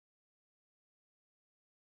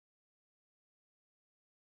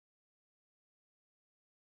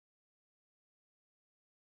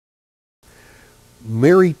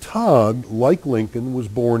Mary Todd, like Lincoln, was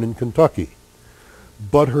born in Kentucky,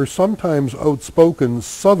 but her sometimes outspoken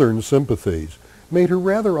Southern sympathies made her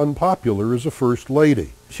rather unpopular as a First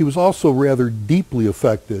Lady. She was also rather deeply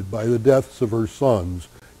affected by the deaths of her sons,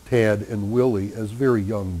 Tad and Willie, as very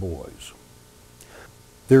young boys.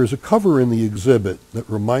 There's a cover in the exhibit that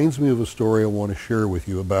reminds me of a story I want to share with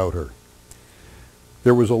you about her.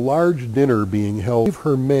 There was a large dinner being held.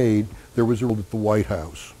 Her maid, there was a at the White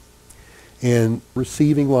House, and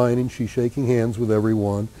receiving line, and she's shaking hands with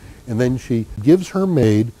everyone, and then she gives her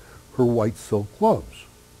maid her white silk gloves.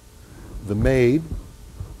 The maid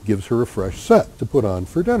gives her a fresh set to put on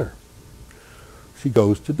for dinner. She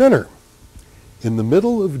goes to dinner. In the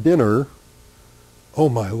middle of dinner, oh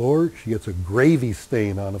my Lord, she gets a gravy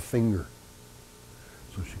stain on a finger.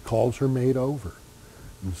 So she calls her maid over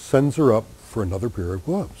and sends her up for another pair of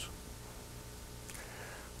gloves.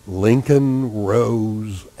 Lincoln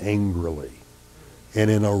rose angrily, and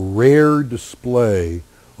in a rare display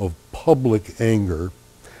of public anger,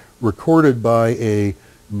 recorded by a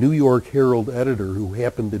New York Herald editor who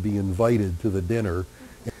happened to be invited to the dinner,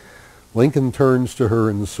 Lincoln turns to her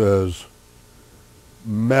and says,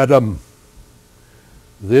 "Madam,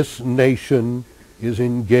 this nation is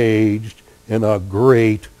engaged in a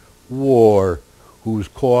great war whose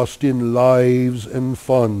cost in lives and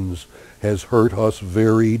funds has hurt us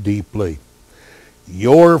very deeply.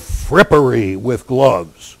 Your frippery with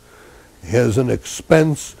gloves has an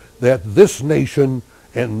expense that this nation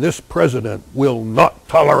and this president will not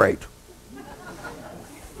tolerate."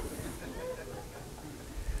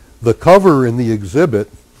 The cover in the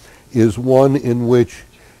exhibit is one in which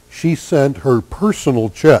she sent her personal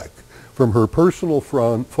check from her personal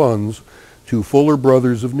funds to Fuller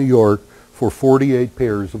Brothers of New York for 48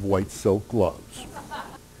 pairs of white silk gloves.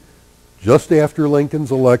 Just after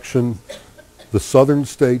Lincoln's election, the southern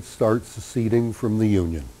states start seceding from the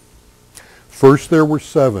Union. First there were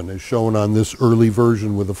 7, as shown on this early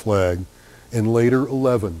version with a flag, and later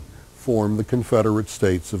 11 formed the Confederate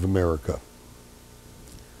States of America.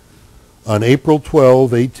 On April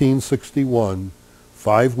 12, 1861,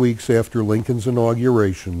 5 weeks after Lincoln's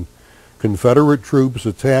inauguration, Confederate troops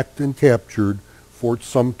attacked and captured Fort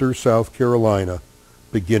Sumter, South Carolina,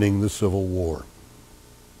 beginning the Civil War.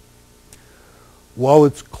 While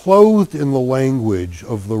it's clothed in the language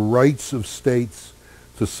of the rights of states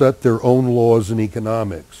to set their own laws and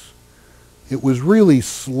economics, it was really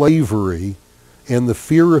slavery and the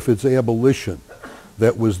fear of its abolition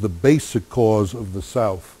that was the basic cause of the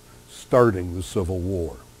South starting the Civil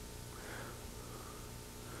War.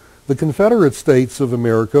 The Confederate States of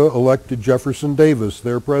America elected Jefferson Davis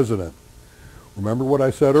their president. Remember what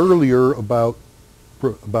I said earlier about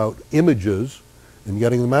images and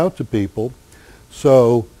getting them out to people?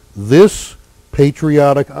 So this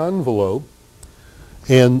patriotic envelope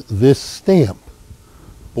and this stamp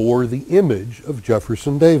bore the image of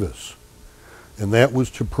Jefferson Davis, and that was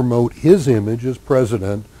to promote his image as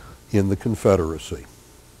president in the Confederacy.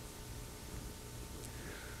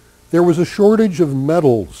 There was a shortage of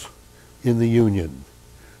metals in the Union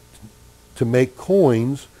to make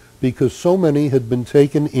coins because so many had been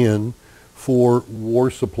taken in for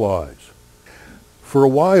war supplies. For a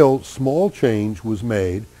while, small change was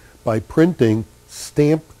made by printing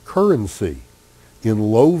stamped currency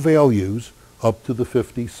in low values up to the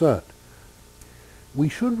 50 cent. We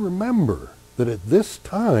should remember that at this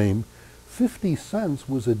time, 50 cents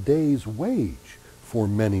was a day's wage for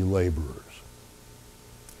many laborers.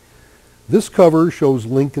 This cover shows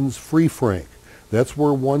Lincoln's Free Frank. That's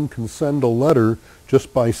where one can send a letter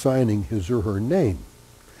just by signing his or her name.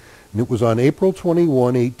 And it was on April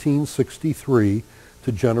 21, 1863,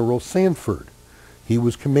 to General Sanford. He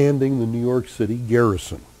was commanding the New York City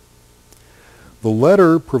garrison. The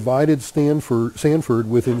letter provided Sanford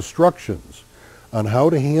with instructions on how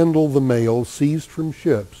to handle the mail seized from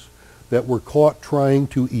ships that were caught trying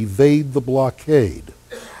to evade the blockade.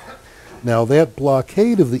 Now, that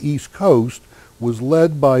blockade of the East Coast was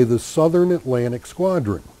led by the Southern Atlantic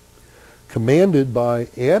Squadron, commanded by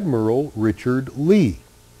Admiral Richard Lee.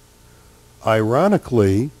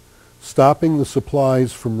 Ironically, stopping the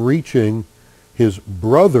supplies from reaching his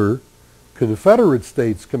brother, Confederate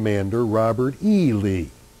States Commander Robert E. Lee.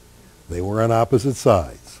 They were on opposite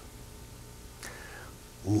sides.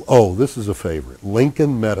 Oh, this is a favorite,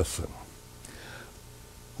 Lincoln medicine.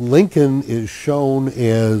 Lincoln is shown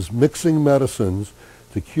as mixing medicines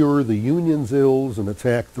to cure the Union's ills and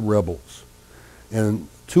attack the rebels. And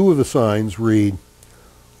 2 of the signs read,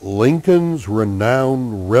 "Lincoln's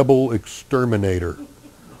renowned rebel exterminator,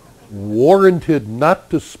 warranted not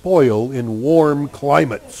to spoil in warm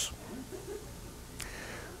climates."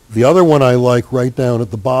 The other one I like right down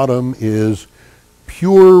at the bottom is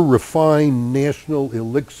pure, refined national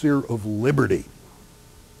elixir of liberty.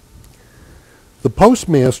 The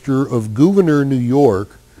postmaster of Gouverneur, New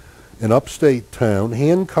York, an upstate town,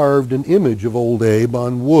 hand-carved an image of Old Abe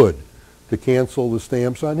on wood to cancel the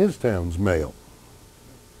stamps on his town's mail.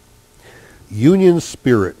 Union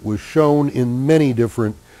spirit was shown in many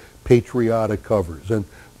different patriotic covers,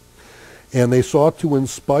 and they sought to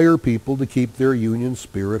inspire people to keep their Union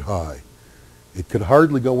spirit high. It could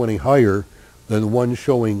hardly go any higher than one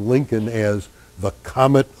showing Lincoln as the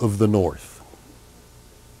Comet of the North.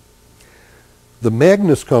 The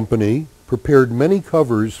Magnus Company prepared many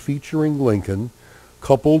covers featuring Lincoln,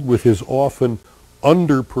 coupled with his often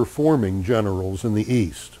underperforming generals in the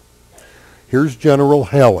East. Here's General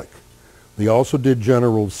Halleck. They also did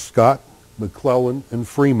Generals Scott, McClellan, and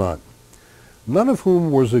Fremont, none of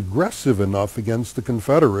whom was aggressive enough against the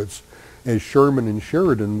Confederates as Sherman and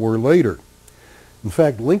Sheridan were later. In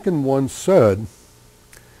fact, Lincoln once said,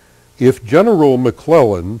 "If General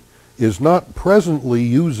McClellan is not presently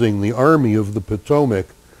using the Army of the Potomac,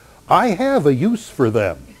 I have a use for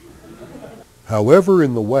them." However,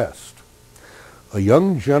 in the West, a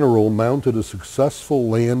young general mounted a successful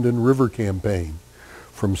land and river campaign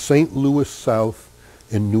from St. Louis south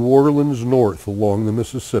and New Orleans north along the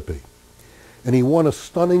Mississippi, and he won a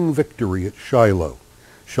stunning victory at Shiloh,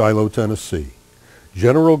 Tennessee.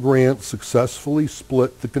 General Grant successfully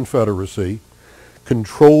split the Confederacy,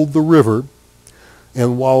 controlled the river,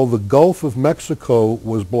 and while the Gulf of Mexico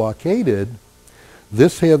was blockaded,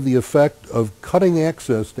 this had the effect of cutting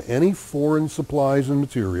access to any foreign supplies and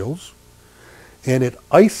materials, and it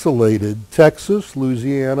isolated Texas,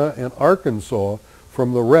 Louisiana, and Arkansas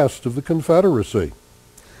from the rest of the Confederacy.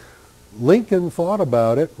 Lincoln thought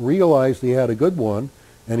about it, realized he had a good one,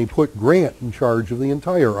 and he put Grant in charge of the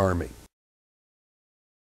entire army.